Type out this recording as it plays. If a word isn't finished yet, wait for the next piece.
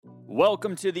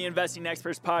Welcome to the Investing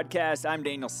Experts Podcast. I'm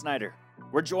Daniel Snyder.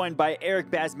 We're joined by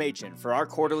Eric Basmajian for our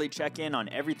quarterly check-in on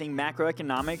everything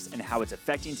macroeconomics and how it's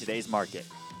affecting today's market.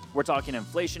 We're talking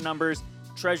inflation numbers,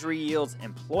 treasury yields,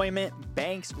 employment,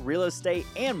 banks, real estate,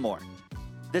 and more.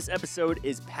 This episode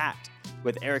is packed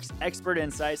with Eric's expert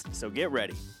insights, so get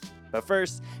ready. But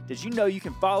first, did you know you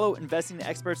can follow Investing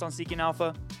Experts on Seeking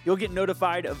Alpha? You'll get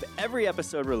notified of every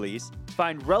episode release,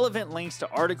 find relevant links to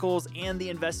articles and the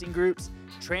investing groups,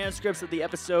 transcripts of the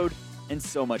episode, and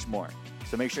so much more.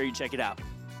 So make sure you check it out.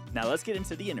 Now let's get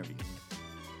into the interview.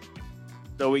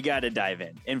 So we got to dive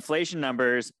in. Inflation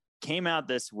numbers came out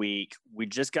this week. We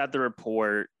just got the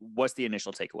report. What's the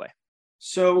initial takeaway?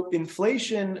 So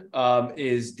inflation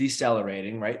is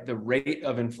decelerating, right? The rate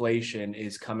of inflation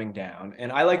is coming down.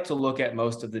 And I like to look at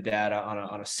most of the data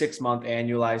on a 6-month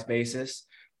annualized basis.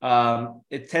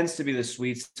 It tends to be the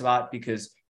sweet spot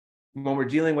because when we're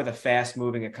dealing with a fast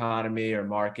moving economy or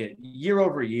market, year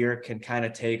over year can kind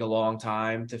of take a long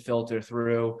time to filter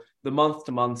through. The month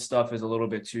to month stuff is a little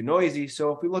bit too noisy.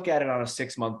 So if we look at it on a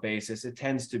 6-month basis, it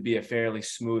tends to be a fairly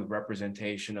smooth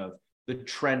representation of the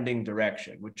trending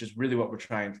direction, which is really what we're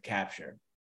trying to capture.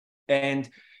 And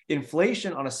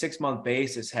inflation on a 6-month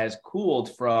basis has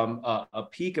cooled from a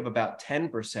peak of about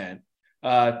 10%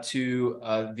 to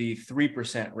the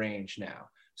 3% range now.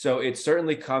 So it's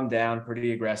certainly come down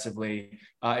pretty aggressively.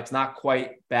 It's not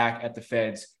quite back at the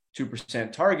Fed's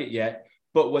 2% target yet.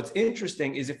 But what's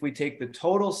interesting is if we take the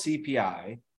total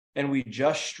CPI and we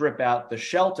just strip out the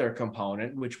shelter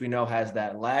component, which we know has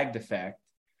that lagged effect,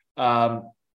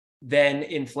 then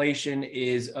inflation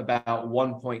is about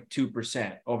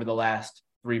 1.2% over the last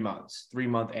 3 months,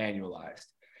 3-month annualized.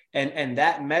 And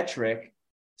that metric,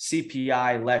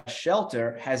 CPI less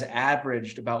shelter, has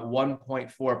averaged about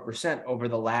 1.4% over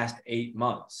the last 8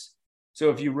 months.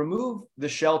 So if you remove the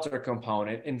shelter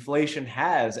component, inflation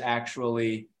has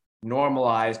actually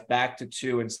normalized back to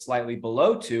 2 and slightly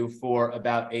below 2 for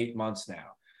about 8 months now.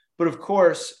 But of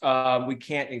course, we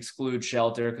can't exclude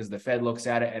shelter because the Fed looks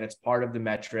at it and it's part of the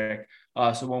metric.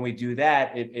 So when we do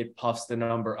that, it puffs the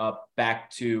number up back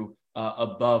to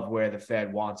above where the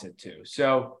Fed wants it to.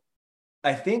 So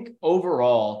I think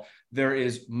overall, there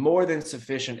is more than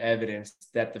sufficient evidence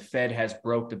that the Fed has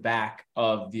broke the back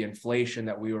of the inflation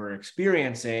that we were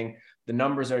experiencing. The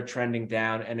numbers are trending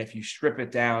down. And if you strip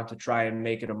it down to try and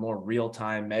make it a more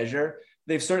real-time measure,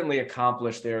 they've certainly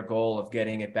accomplished their goal of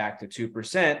getting it back to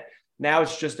 2%. Now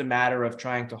it's just a matter of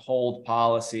trying to hold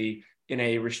policy in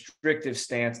a restrictive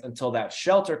stance until that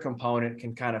shelter component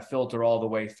can kind of filter all the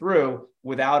way through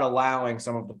without allowing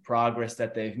some of the progress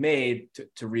that they've made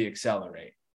to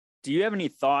reaccelerate. Do you have any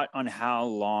thought on how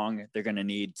long they're going to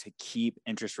need to keep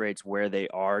interest rates where they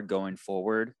are going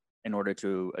forward in order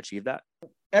to achieve that?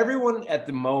 Everyone at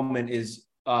the moment is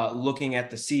looking at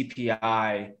the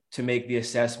CPI to make the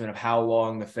assessment of how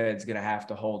long the Fed's going to have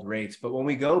to hold rates. But when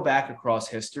we go back across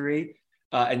history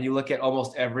and you look at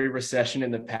almost every recession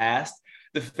in the past,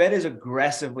 the Fed is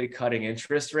aggressively cutting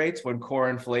interest rates when core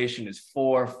inflation is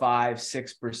 4, 5,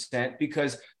 6%,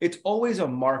 because it's always a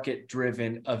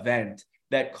market-driven event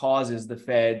that causes the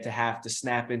Fed to have to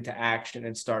snap into action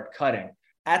and start cutting.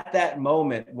 At that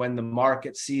moment, when the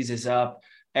market seizes up,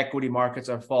 equity markets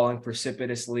are falling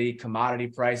precipitously, commodity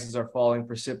prices are falling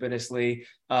precipitously.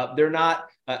 They're not,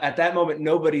 at that moment,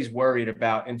 nobody's worried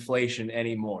about inflation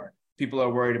anymore. People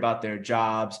are worried about their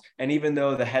jobs. And even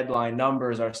though the headline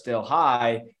numbers are still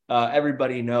high,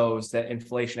 everybody knows that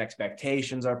inflation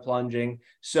expectations are plunging.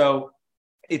 So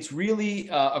it's really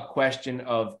a question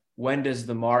of when does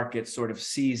the market sort of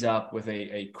seize up with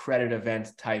a credit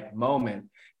event type moment.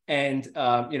 And,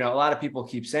 a lot of people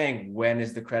keep saying, when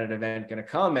is the credit event going to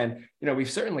come? And, we've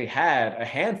certainly had a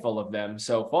handful of them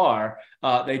so far.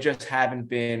 They just haven't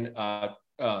been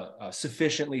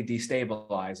sufficiently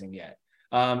destabilizing yet.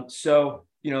 So,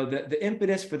 the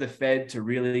impetus for the Fed to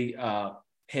really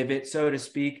pivot, so to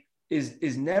speak,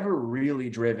 is never really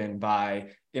driven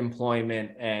by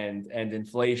employment and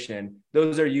inflation.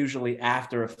 Those are usually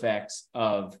after effects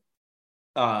of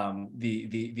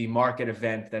the market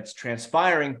event that's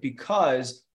transpiring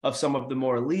because of some of the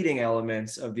more leading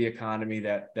elements of the economy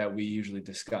that we usually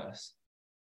discuss.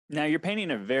 Now you're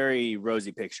painting a very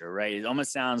rosy picture, right? It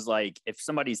almost sounds like if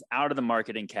somebody's out of the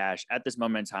market in cash at this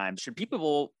moment in time, should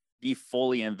people be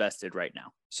fully invested right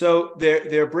now? So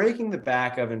they're breaking the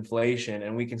back of inflation,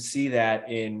 and we can see that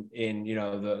in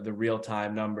the real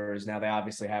time numbers. Now they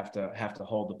obviously have to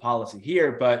hold the policy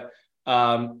here, but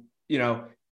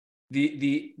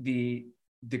the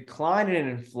decline in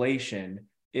inflation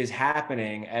is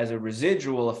happening as a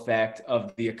residual effect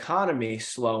of the economy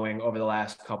slowing over the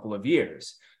last couple of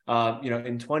years.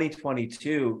 In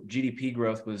 2022, GDP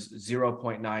growth was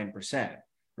 0.9%,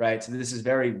 right? So this is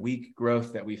very weak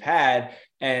growth that we've had.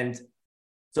 And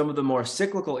some of the more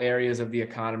cyclical areas of the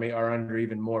economy are under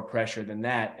even more pressure than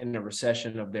that in a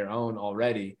recession of their own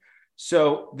already.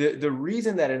 So the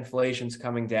reason that inflation's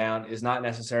coming down is not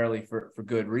necessarily for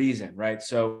good reason, right?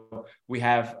 So we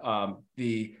have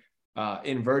the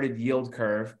inverted yield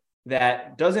curve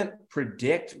that doesn't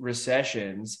predict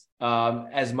recessions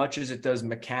as much as it does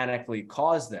mechanically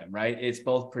cause them, right? It's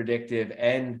both predictive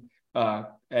and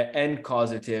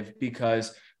causative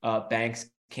because banks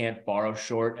can't borrow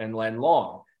short and lend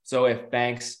long. So if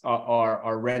banks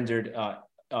are rendered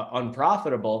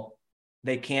unprofitable,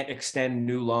 they can't extend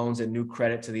new loans and new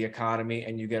credit to the economy,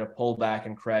 and you get a pullback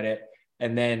in credit,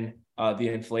 and then the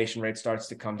inflation rate starts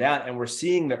to come down. And we're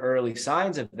seeing the early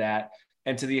signs of that.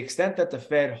 And to the extent that the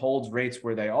Fed holds rates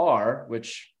where they are,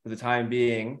 which for the time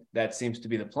being, that seems to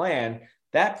be the plan,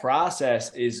 that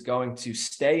process is going to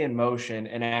stay in motion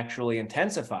and actually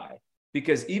intensify.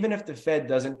 Because even if the Fed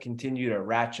doesn't continue to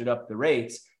ratchet up the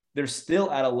rates, they're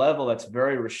still at a level that's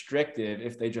very restrictive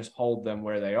if they just hold them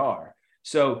where they are.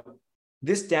 So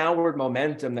this downward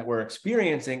momentum that we're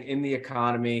experiencing in the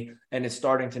economy and is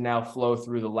starting to now flow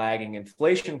through the lagging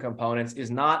inflation components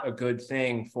is not a good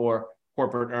thing for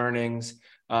corporate earnings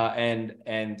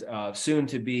and soon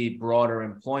to be broader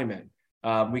employment.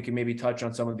 We can maybe touch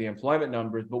on some of the employment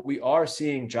numbers, but we are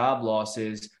seeing job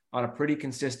losses on a pretty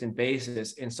consistent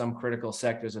basis in some critical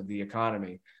sectors of the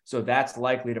economy. So that's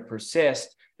likely to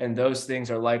persist, and those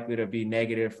things are likely to be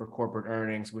negative for corporate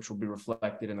earnings, which will be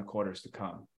reflected in the quarters to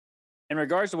come. In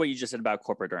regards to what you just said about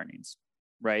corporate earnings,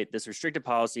 right? This restrictive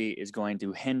policy is going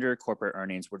to hinder corporate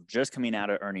earnings. We're just coming out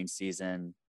of earnings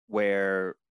season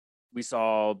where we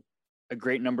saw a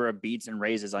great number of beats and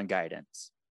raises on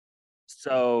guidance.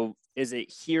 So is it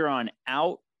here on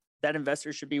out that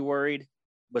investors should be worried?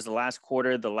 Was the last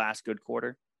quarter the last good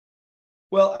quarter?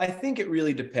 Well, I think it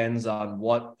really depends on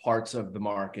what parts of the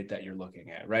market that you're looking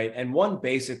at, right? And one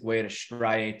basic way to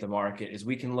striate the market is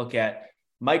we can look at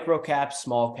micro caps,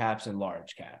 small caps, and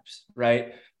large caps,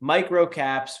 right? Micro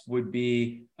caps would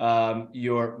be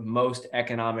your most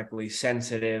economically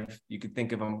sensitive. You could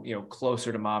think of them,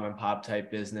 closer to mom and pop type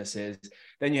businesses.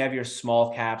 Then you have your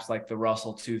small caps like the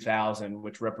Russell 2000,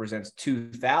 which represents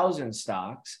 2,000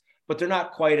 stocks, but they're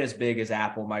not quite as big as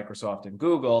Apple, Microsoft, and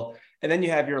Google. And then you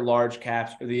have your large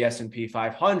caps, or the S&P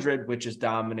 500, which is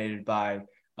dominated by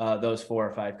those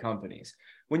 4 or 5 companies.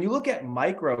 When you look at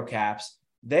micro caps,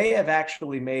 they have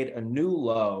actually made a new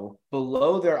low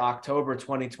below their October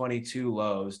 2022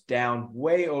 lows, down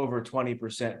way over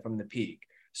 20% from the peak.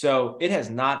 So it has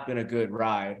not been a good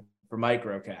ride for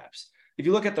micro caps. If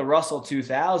you look at the Russell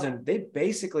 2000, they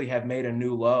basically have made a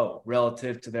new low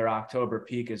relative to their October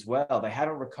peak as well. They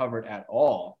haven't recovered at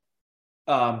all,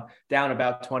 down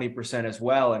about 20% as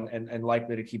well, and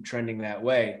likely to keep trending that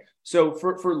way. So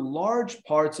for large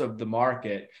parts of the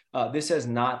market, this has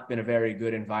not been a very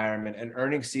good environment, and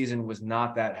earnings season was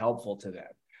not that helpful to them.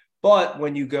 But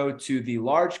when you go to the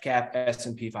large cap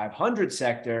S&P 500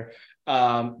 sector,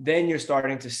 then you're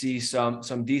starting to see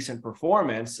some decent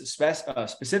performance,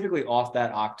 specifically off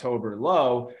that October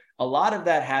low. A lot of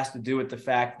that has to do with the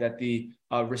fact that the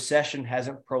recession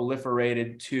hasn't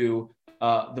proliferated to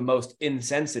the most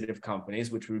insensitive companies,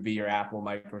 which would be your Apple,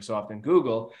 Microsoft, and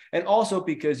Google. And also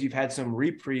because you've had some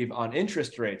reprieve on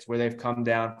interest rates where they've come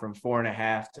down from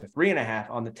 4.5 to 3.5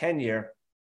 on the 10-year.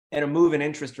 And a move in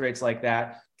interest rates like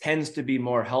that tends to be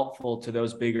more helpful to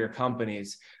those bigger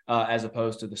companies as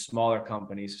opposed to the smaller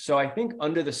companies. So I think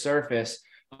under the surface,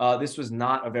 this was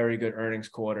not a very good earnings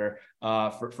quarter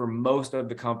for most of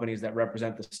the companies that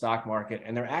represent the stock market.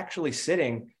 And they're actually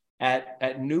sitting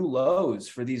at new lows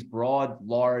for these broad,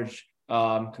 large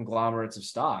conglomerates of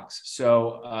stocks.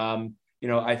 So,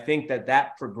 I think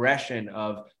that progression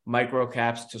of micro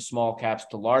caps to small caps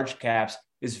to large caps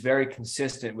is very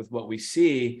consistent with what we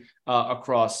see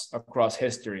across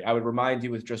history. I would remind you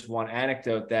with just one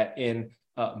anecdote that in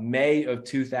May of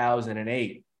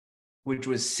 2008, which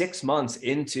was 6 months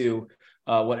into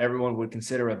what everyone would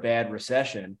consider a bad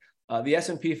recession, the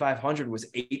S&P 500 was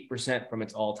 8% from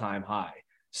its all-time high.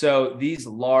 So these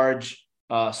large,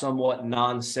 somewhat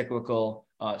non-cyclical,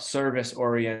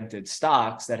 service-oriented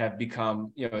stocks that have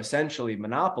become, essentially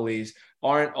monopolies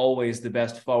aren't always the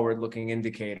best forward-looking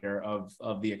indicator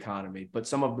of the economy, but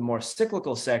some of the more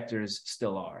cyclical sectors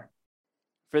still are.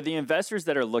 For the investors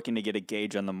that are looking to get a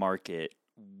gauge on the market,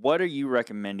 what are you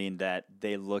recommending that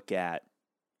they look at?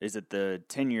 Is it the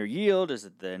 10-year yield? Is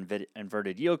it the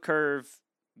inverted yield curve?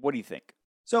 What do you think?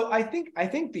 So I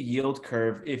think the yield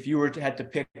curve, if you had to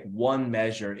pick one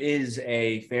measure, is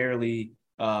a fairly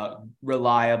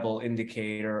reliable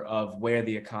indicator of where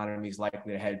the economy is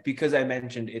likely to head, because I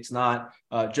mentioned it's not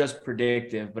just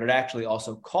predictive, but it actually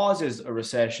also causes a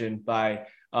recession by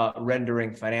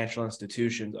rendering financial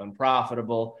institutions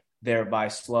unprofitable, thereby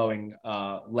slowing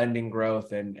lending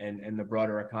growth and the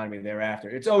broader economy thereafter.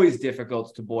 It's always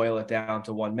difficult to boil it down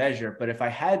to one measure, but if I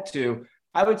had to,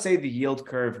 I would say the yield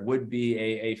curve would be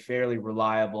a fairly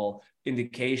reliable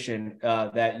indication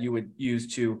that you would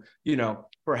use to,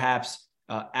 perhaps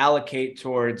allocate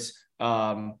towards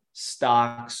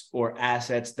stocks or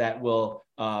assets that will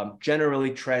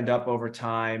generally trend up over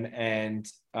time and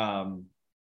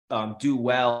do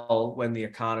well when the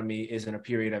economy is in a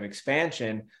period of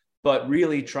expansion, but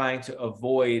really trying to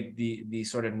avoid the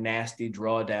sort of nasty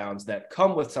drawdowns that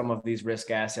come with some of these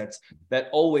risk assets that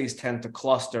always tend to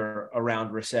cluster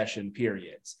around recession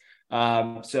periods.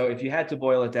 So if you had to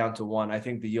boil it down to one, I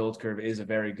think the yield curve is a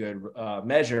very good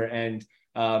measure. And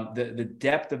the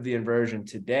depth of the inversion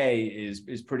today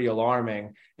is pretty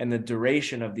alarming, and the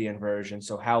duration of the inversion,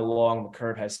 so how long the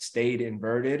curve has stayed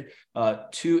inverted,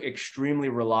 two extremely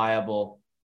reliable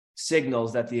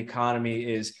signals that the economy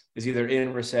is either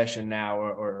in recession now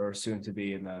or soon to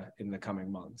be in the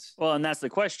coming months. Well, and that's the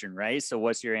question, right? So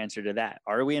what's your answer to that?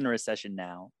 Are we in a recession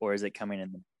now, or is it coming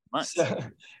in the months?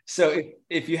 So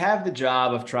if you have the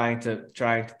job of trying to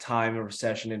time a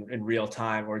recession in real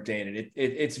time or data,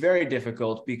 it's very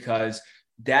difficult because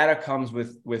data comes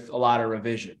with a lot of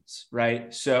revisions,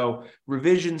 right? So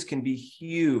revisions can be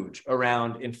huge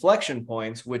around inflection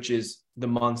points, which is the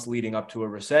months leading up to a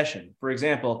recession. For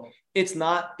example, it's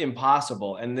not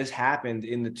impossible, and this happened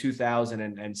in the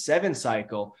 2007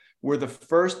 cycle, where the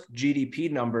first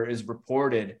GDP number is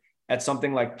reported at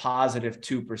something like positive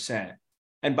 2%.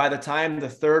 And by the time the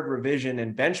third revision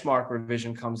and benchmark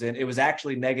revision comes in, it was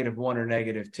actually -1 or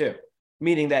 -2,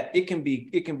 meaning that it can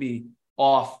be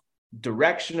off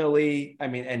directionally,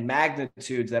 and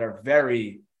magnitudes that are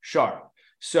very sharp.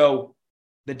 So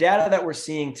the data that we're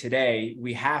seeing today,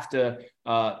 we have to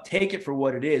take it for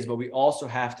what it is, but we also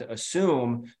have to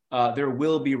assume there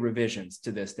will be revisions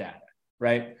to this data,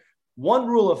 right? One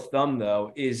rule of thumb,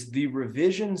 though, is the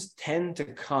revisions tend to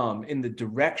come in the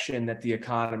direction that the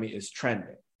economy is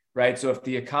trending, right? So if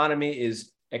the economy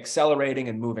is accelerating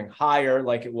and moving higher,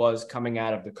 like it was coming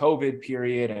out of the COVID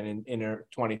period and in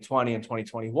 2020 and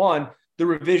 2021, the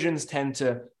revisions tend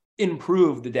to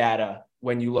improve the data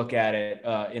when you look at it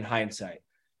in hindsight.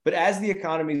 But as the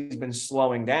economy has been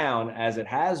slowing down, as it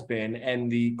has been,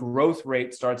 and the growth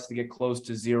rate starts to get close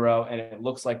to zero, and it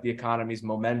looks like the economy's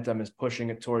momentum is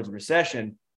pushing it towards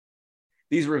recession,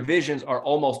 these revisions are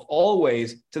almost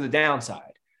always to the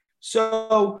downside.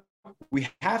 So we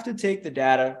have to take the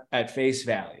data at face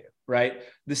value, right?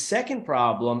 The second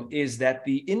problem is that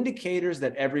the indicators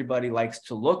that everybody likes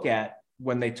to look at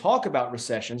when they talk about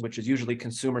recessions, which is usually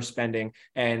consumer spending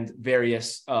and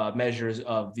various measures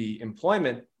of the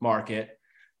employment market,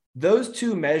 those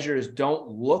two measures don't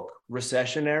look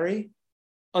recessionary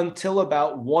until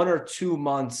about 1 or 2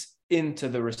 months into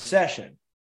the recession.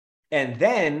 And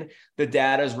then the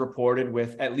data is reported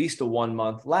with at least a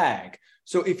 1-month lag.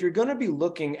 So if you're going to be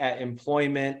looking at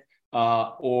employment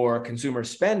or consumer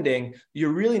spending,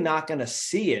 you're really not going to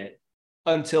see it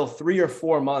until 3 or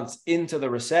 4 months into the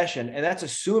recession. And that's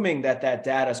assuming that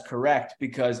data is correct,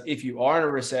 because if you are in a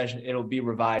recession, it'll be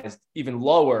revised even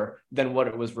lower than what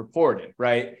it was reported,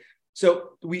 right?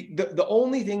 So the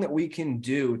only thing that we can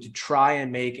do to try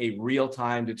and make a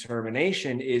real-time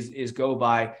determination is go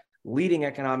by leading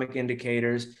economic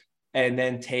indicators and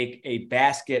then take a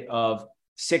basket of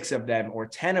 6 of them or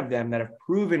 10 of them that have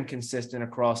proven consistent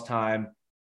across time,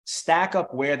 stack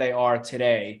up where they are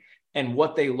today and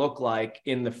what they look like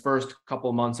in the first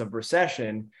couple months of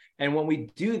recession. And when we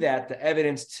do that, the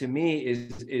evidence to me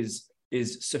is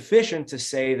sufficient to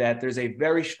say that there's a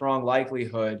very strong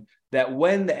likelihood that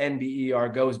when the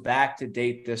NBER goes back to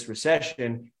date this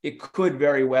recession, it could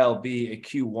very well be a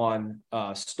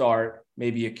Q1 start,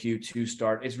 maybe a Q2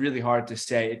 start. It's really hard to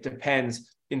say. It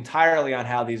depends entirely on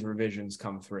how these revisions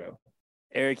come through.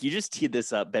 Eric, you just teed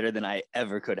this up better than I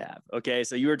ever could have. Okay,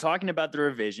 so you were talking about the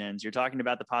revisions. You're talking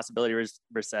about the possibility of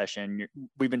recession.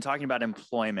 We've been talking about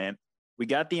employment. We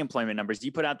got the employment numbers.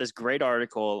 You put out this great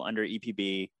article under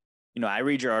EPB. I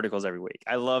read your articles every week.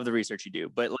 I love the research you do.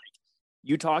 But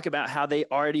you talk about how they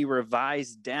already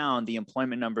revised down the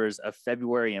employment numbers of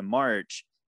February and March.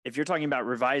 If you're talking about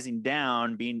revising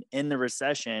down, being in the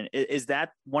recession, is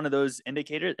that one of those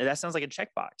indicators? That sounds like a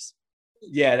checkbox.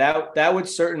 Yeah, that would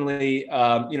certainly,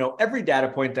 every data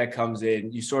point that comes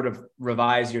in, you sort of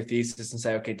revise your thesis and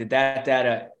say, okay, did that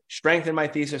data strengthen my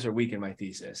thesis or weaken my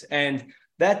thesis? And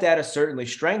that data certainly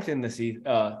strengthened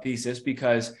the thesis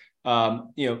because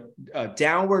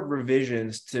downward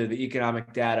revisions to the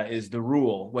economic data is the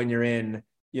rule when you're in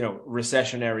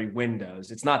recessionary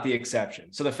windows. It's not the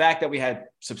exception. So the fact that we had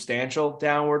substantial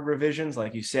downward revisions,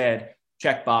 like you said,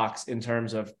 checkbox in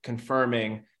terms of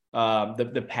confirming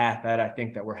the path that I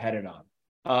think that we're headed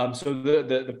on. So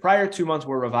the prior 2 months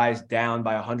were revised down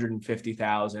by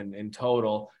 150,000 in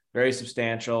total, very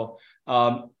substantial.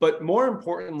 But more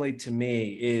importantly to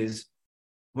me is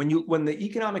when the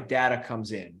economic data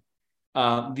comes in,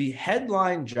 the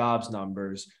headline jobs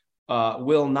numbers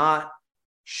will not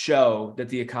show that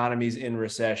the economy is in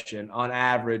recession on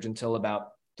average until about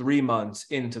 3 months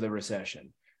into the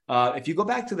recession. If you go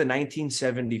back to the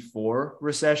 1974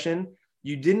 recession,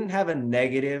 you didn't have a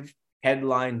negative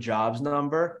headline jobs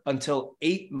number until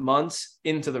 8 months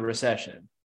into the recession.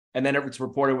 And then it's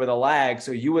reported with a lag.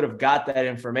 So you would have got that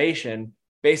information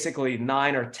basically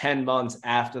 9 or 10 months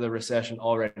after the recession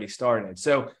already started.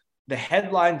 So the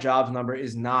headline jobs number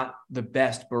is not the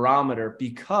best barometer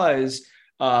because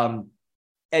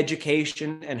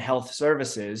education and health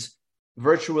services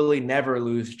virtually never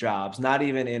lose jobs, not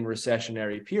even in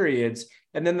recessionary periods.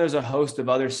 And then there's a host of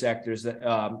other sectors that,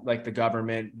 like the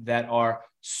government, that are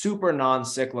super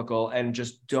non-cyclical and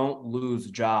just don't lose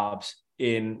jobs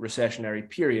in recessionary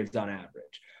periods on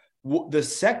average. The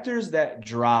sectors that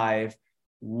drive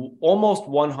almost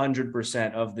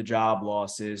 100% of the job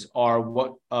losses are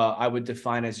what I would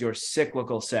define as your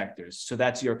cyclical sectors. So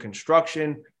that's your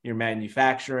construction, your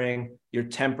manufacturing, your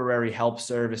temporary help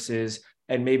services,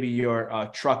 and maybe your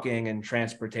trucking and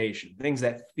transportation, things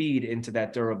that feed into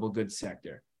that durable goods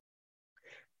sector.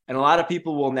 And a lot of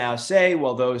people will now say,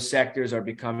 well, those sectors are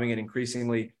becoming an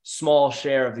increasingly small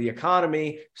share of the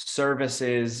economy.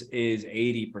 Services is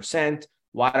 80%.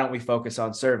 Why don't we focus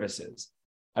on services?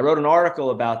 I wrote an article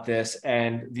about this,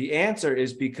 and the answer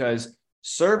is because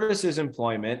services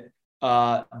employment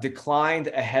declined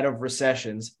ahead of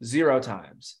recessions 0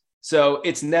 times. So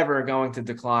it's never going to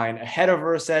decline ahead of a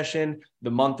recession,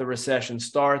 the month the recession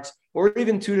starts, or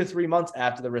even 2 to 3 months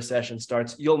after the recession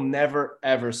starts. You'll never,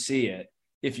 ever see it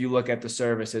if you look at the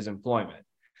services employment.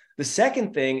 The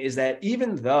second thing is that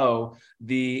even though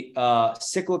the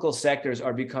cyclical sectors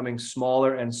are becoming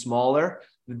smaller and smaller,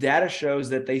 the data shows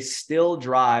that they still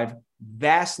drive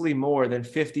vastly more than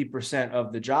 50%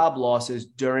 of the job losses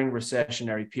during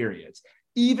recessionary periods.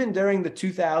 Even during the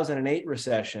 2008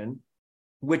 recession,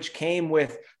 which came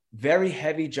with very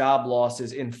heavy job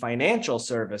losses in financial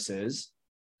services,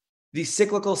 the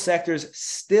cyclical sectors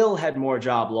still had more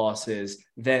job losses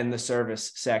than the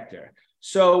service sector.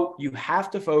 So you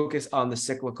have to focus on the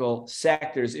cyclical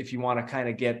sectors if you want to kind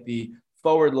of get the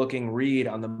forward-looking read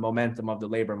on the momentum of the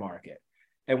labor market.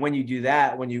 And when you do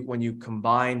that, when you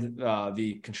combine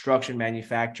the construction,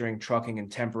 manufacturing, trucking,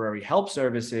 and temporary help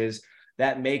services,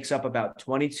 that makes up about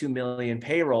 22 million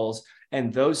payrolls.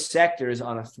 And those sectors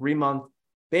on a 3-month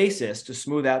basis, to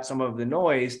smooth out some of the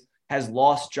noise, has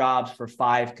lost jobs for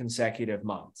 5 consecutive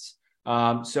months.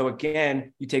 So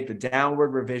again, you take the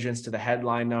downward revisions to the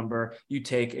headline number, you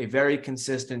take a very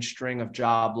consistent string of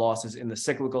job losses in the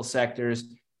cyclical sectors,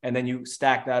 and then you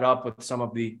stack that up with some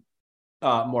of the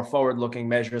more forward-looking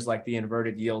measures like the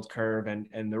inverted yield curve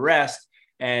and the rest,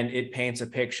 and it paints a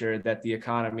picture that the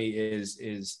economy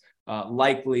is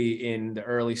likely in the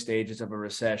early stages of a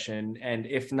recession, and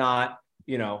if not,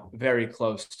 very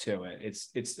close to it.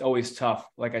 It's always tough,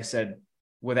 like I said,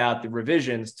 without the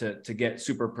revisions to get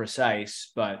super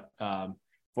precise, but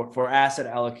for asset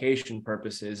allocation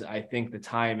purposes, I think the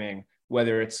timing,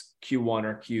 whether it's Q1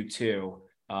 or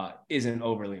Q2, isn't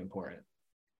overly important.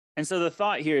 And so the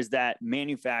thought here is that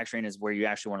manufacturing is where you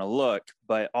actually want to look,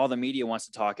 but all the media wants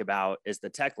to talk about is the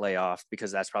tech layoff because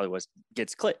that's probably what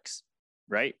gets clicks,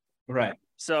 right? Right.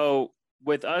 So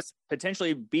with us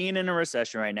potentially being in a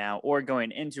recession right now or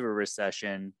going into a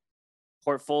recession,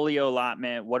 portfolio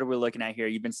allotment, what are we looking at here?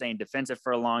 You've been saying defensive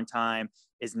for a long time.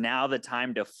 Is now the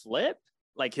time to flip?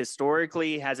 Like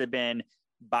historically, has it been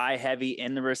buy heavy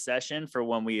in the recession for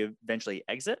when we eventually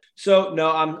exit? So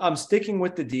no, I'm sticking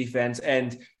with the defense.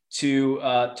 And to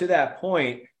that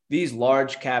point, these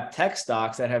large cap tech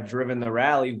stocks that have driven the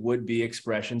rally would be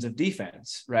expressions of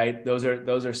defense, right? Those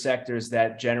are sectors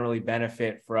that generally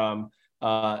benefit from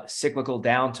cyclical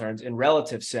downturns in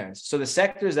relative sense. So the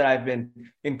sectors that I've been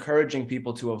encouraging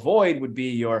people to avoid would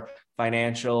be your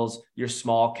financials, your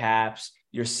small caps,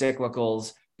 your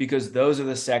cyclicals, because those are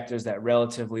the sectors that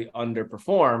relatively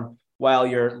underperform, while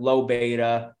your low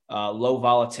beta, low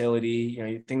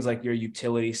volatility, things like your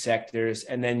utility sectors,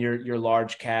 and then your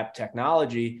large cap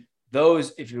technology,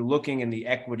 those, if you're looking in the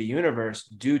equity universe,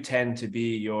 do tend to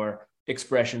be your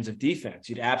expressions of defense.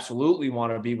 You'd absolutely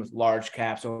want to be with large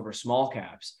caps over small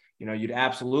caps. You'd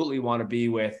absolutely want to be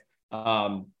with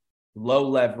low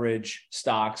leverage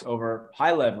stocks over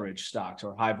high leverage stocks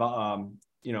or high,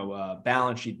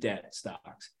 balance sheet debt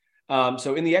stocks.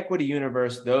 So in the equity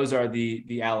universe, those are the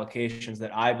allocations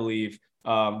that I believe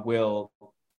will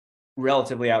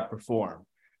relatively outperform.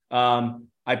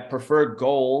 I prefer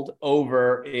gold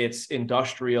over its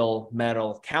industrial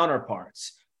metal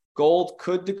counterparts. Gold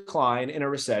could decline in a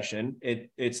recession.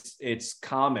 It's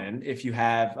common. If you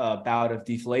have a bout of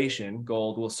deflation,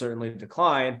 gold will certainly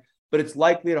decline, but it's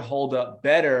likely to hold up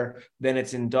better than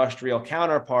its industrial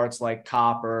counterparts like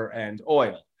copper and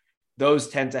oil. Those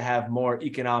tend to have more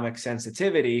economic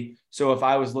sensitivity. So if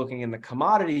I was looking in the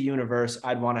commodity universe,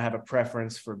 I'd want to have a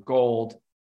preference for gold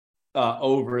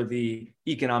over the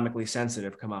economically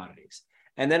sensitive commodities.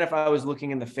 And then if I was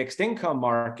looking in the fixed income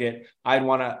market, I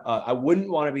wouldn't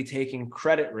want to be taking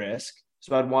credit risk.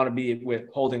 So I'd want to be with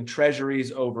holding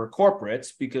treasuries over corporates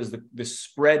because the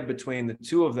spread between the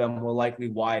two of them will likely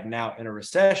widen out in a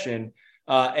recession.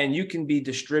 And you can be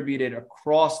distributed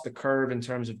across the curve in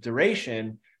terms of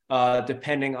duration,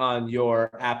 depending on your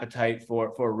appetite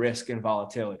for risk and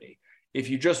volatility. If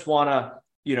you just want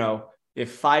to,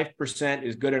 if 5%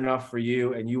 is good enough for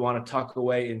you and you want to tuck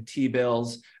away in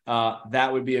T-bills, that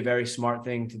would be a very smart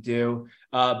thing to do.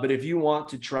 But if you want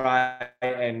to try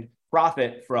and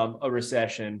profit from a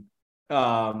recession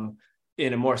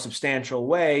in a more substantial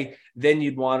way, then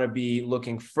you'd want to be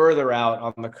looking further out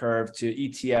on the curve to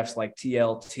ETFs like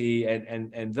TLT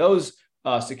and those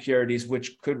securities,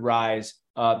 which could rise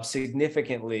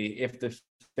significantly if the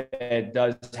Fed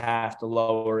does have to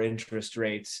lower interest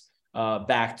rates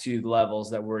back to the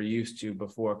levels that we're used to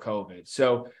before COVID.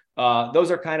 So those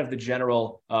are kind of the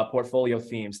general portfolio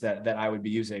themes that I would be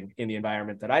using in the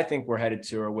environment that I think we're headed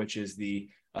to, or which is the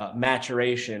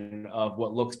maturation of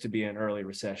what looks to be an early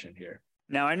recession here.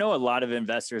 Now, I know a lot of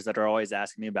investors that are always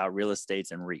asking me about real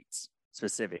estates and REITs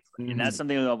specifically. And that's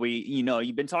something that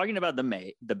you've been talking about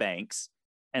the banks.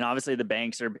 And obviously the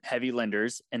banks are heavy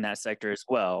lenders in that sector as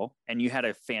well. And you had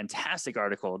a fantastic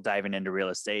article diving into real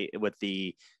estate with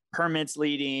the permits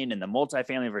leading and the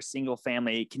multifamily versus single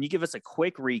family. Can you give us a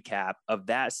quick recap of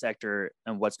that sector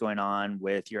and what's going on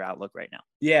with your outlook right now?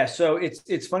 Yeah, so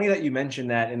it's funny that you mentioned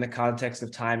that in the context of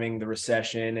timing the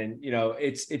recession. And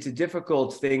it's a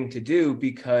difficult thing to do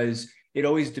because it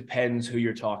always depends who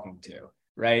you're talking to,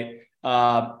 right?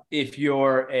 If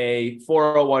you're a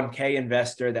 401k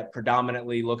investor that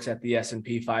predominantly looks at the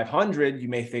S&P 500, you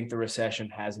may think the recession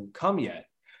hasn't come yet.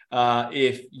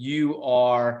 If you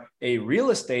are a real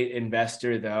estate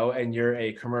investor, though, and you're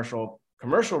a commercial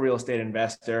real estate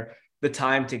investor, the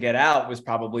time to get out was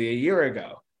probably a year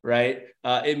ago, right?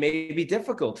 It may be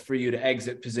difficult for you to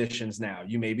exit positions now.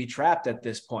 You may be trapped at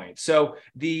this point. So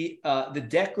the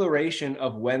declaration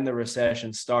of when the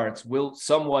recession starts will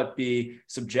somewhat be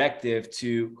subjective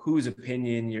to whose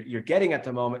opinion you're getting at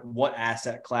the moment, what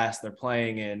asset class they're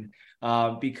playing in,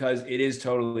 because it is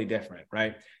totally different,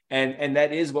 right? And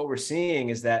that is what we're seeing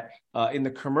is that in the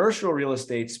commercial real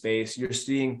estate space, you're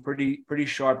seeing pretty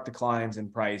sharp declines in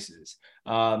prices.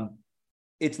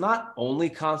 It's not only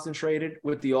concentrated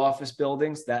with the office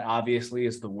buildings. That obviously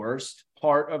is the worst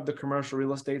part of the commercial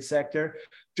real estate sector.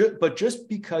 But just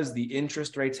because the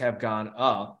interest rates have gone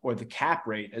up, or the cap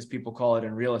rate, as people call it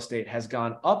in real estate, has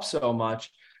gone up so much,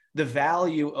 the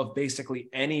value of basically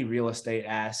any real estate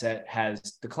asset has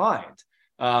declined.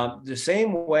 The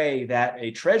same way that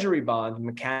a treasury bond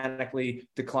mechanically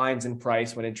declines in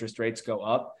price when interest rates go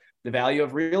up, the value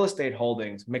of real estate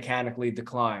holdings mechanically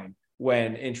decline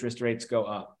when interest rates go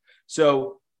up.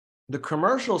 So the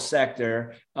commercial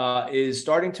sector is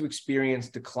starting to experience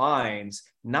declines,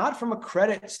 not from a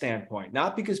credit standpoint,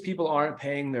 not because people aren't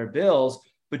paying their bills,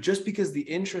 but just because the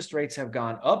interest rates have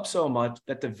gone up so much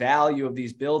that the value of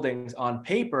these buildings on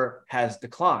paper has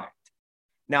declined.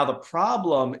 Now, the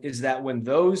problem is that when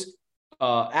those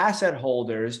asset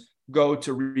holders go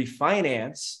to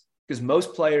refinance, because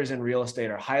most players in real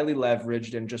estate are highly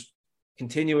leveraged and just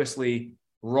continuously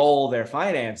roll their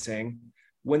financing,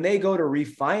 when they go to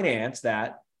refinance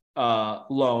that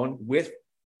loan with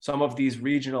some of these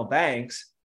regional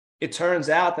banks, it turns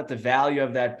out that the value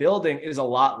of that building is a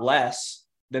lot less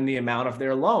than the amount of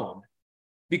their loan,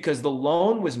 because the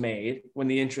loan was made when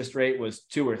the interest rate was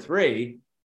 2 or 3.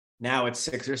 Now it's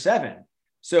 6 or 7.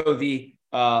 So the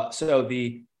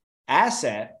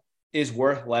asset is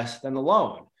worth less than the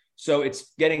loan. So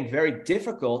it's getting very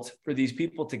difficult for these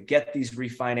people to get these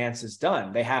refinances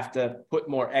done. They have to put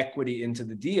more equity into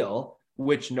the deal,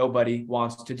 which nobody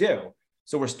wants to do.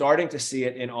 So we're starting to see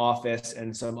it in office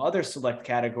and some other select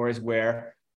categories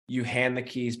where you hand the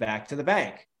keys back to the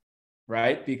bank,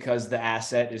 right? Because the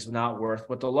asset is not worth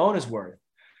what the loan is worth.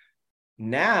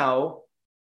 Now,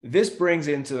 this brings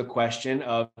into the question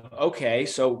of, okay,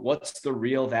 so what's the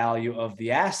real value of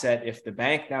the asset if the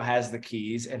bank now has the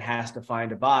keys and has to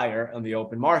find a buyer on the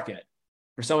open market?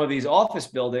 For some of these office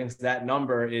buildings, that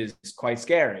number is quite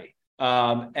scary.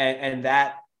 And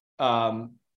that,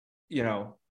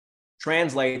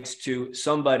 translates to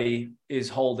somebody is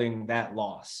holding that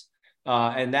loss.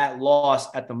 And that loss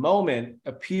at the moment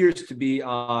appears to be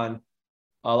on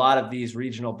a lot of these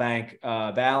regional bank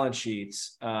balance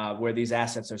sheets where these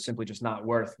assets are simply just not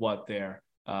worth what they're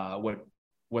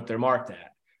marked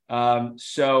at.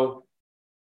 So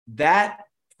that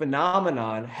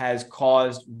phenomenon has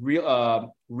caused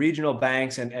regional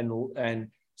banks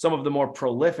and some of the more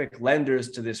prolific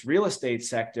lenders to this real estate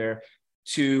sector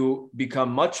to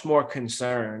become much more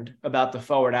concerned about the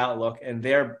forward outlook and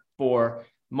therefore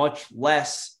much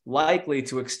less likely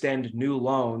to extend new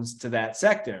loans to that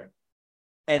sector.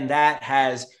 And that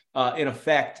has, in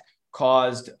effect,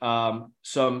 caused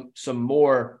some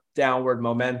more downward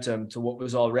momentum to what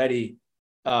was already,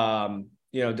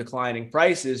 declining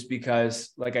prices.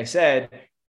 Because, like I said,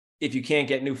 if you can't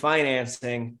get new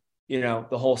financing, the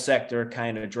whole sector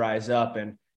kind of dries up.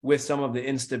 And with some of the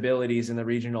instabilities in the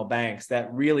regional banks,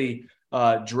 that really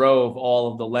drove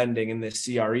all of the lending in this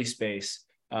CRE space.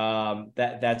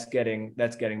 That's getting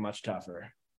much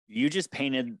tougher. You just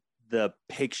painted the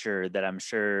picture that I'm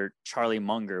sure Charlie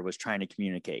Munger was trying to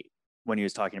communicate when he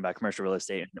was talking about commercial real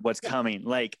estate and what's coming.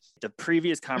 Like the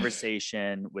previous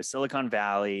conversation with Silicon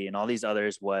Valley and all these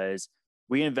others was,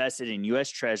 we invested in US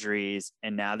treasuries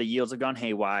and now the yields have gone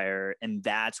haywire. And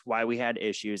that's why we had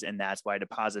issues. And that's why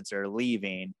deposits are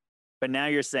leaving. But now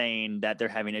you're saying that they're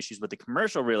having issues with the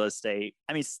commercial real estate.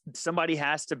 I mean, somebody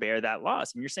has to bear that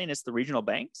loss. And you're saying it's the regional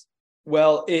banks?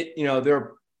 Well,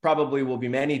 there probably will be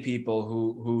many people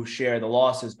who share the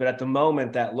losses, but at the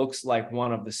moment that looks like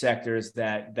one of the sectors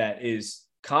that is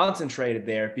concentrated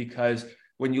there, because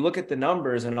when you look at the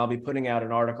numbers, and I'll be putting out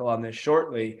an article on this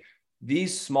shortly,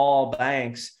 these small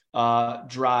banks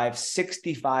drive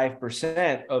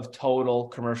 65% of total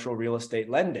commercial real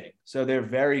estate lending. So they're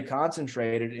very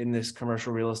concentrated in this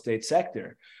commercial real estate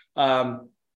sector.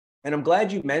 And I'm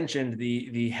glad you mentioned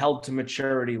the held to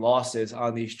maturity losses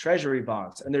on these treasury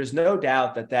bonds. And there's no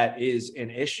doubt that that is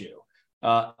an issue.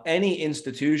 Any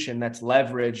institution that's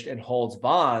leveraged and holds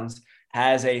bonds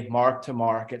has a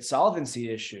mark-to-market solvency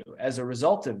issue as a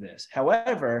result of this.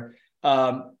 However,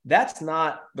 that's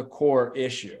not the core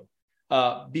issue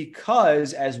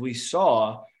because, as we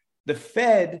saw, the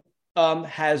Fed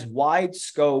has wide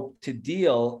scope to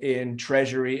deal in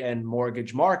treasury and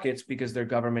mortgage markets because they're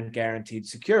government guaranteed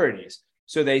securities.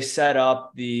 So they set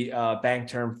up the bank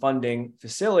term funding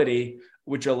facility,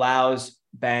 which allows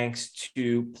banks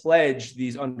to pledge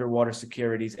these underwater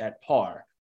securities at par.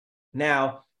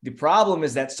 Now, the problem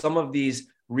is that some of these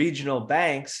regional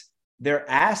banks, their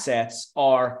assets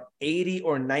are 80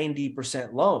 or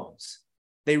 90% loans.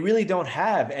 They really don't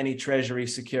have any treasury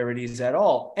securities at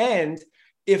all. And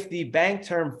if the bank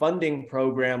term funding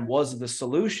program was the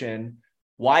solution,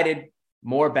 why did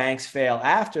more banks fail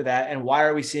after that? And why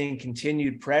are we seeing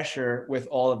continued pressure with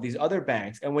all of these other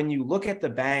banks? And when you look at the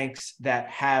banks that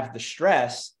have the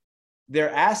stress,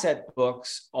 their asset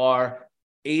books are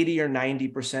 80 or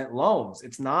 90% loans.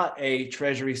 It's not a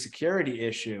treasury security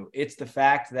issue. It's the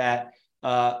fact that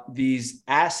these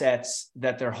assets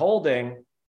that they're holding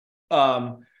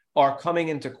are coming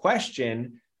into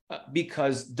question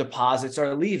because deposits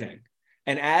are leaving.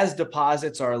 And as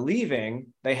deposits are leaving,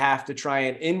 they have to try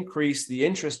and increase the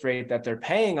interest rate that they're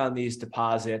paying on these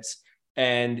deposits.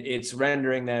 And it's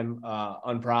rendering them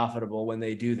unprofitable when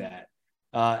they do that.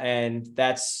 And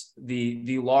that's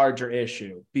the larger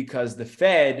issue, because the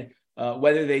Fed,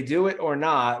 whether they do it or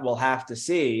not, we'll have to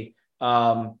see,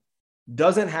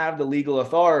 doesn't have the legal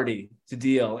authority to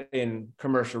deal in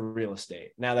commercial real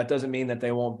estate. Now, that doesn't mean that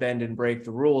they won't bend and break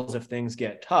the rules if things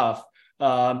get tough,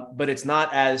 but it's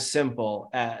not as simple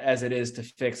as it is to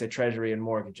fix a treasury and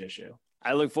mortgage issue.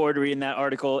 I look forward to reading that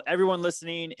article. Everyone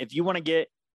listening, if you want to get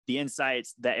the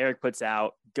insights that Eric puts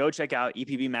out, go check out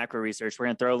EPB Macro Research. We're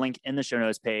going to throw a link in the show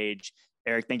notes page.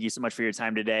 Eric, thank you so much for your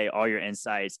time today, all your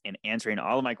insights, and answering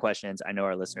all of my questions. I know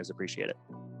our listeners appreciate it.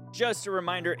 Just a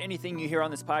reminder, anything you hear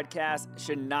on this podcast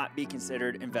should not be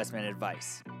considered investment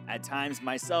advice. At times,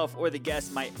 myself or the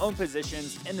guests might own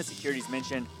positions in the securities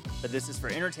mentioned, but this is for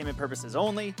entertainment purposes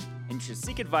only, and you should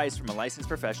seek advice from a licensed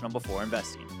professional before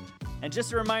investing. And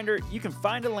just a reminder, you can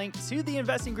find a link to the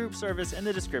investing group service in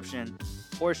the description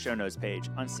or show notes page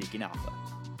on Seeking Alpha.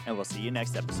 And we'll see you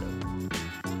next episode.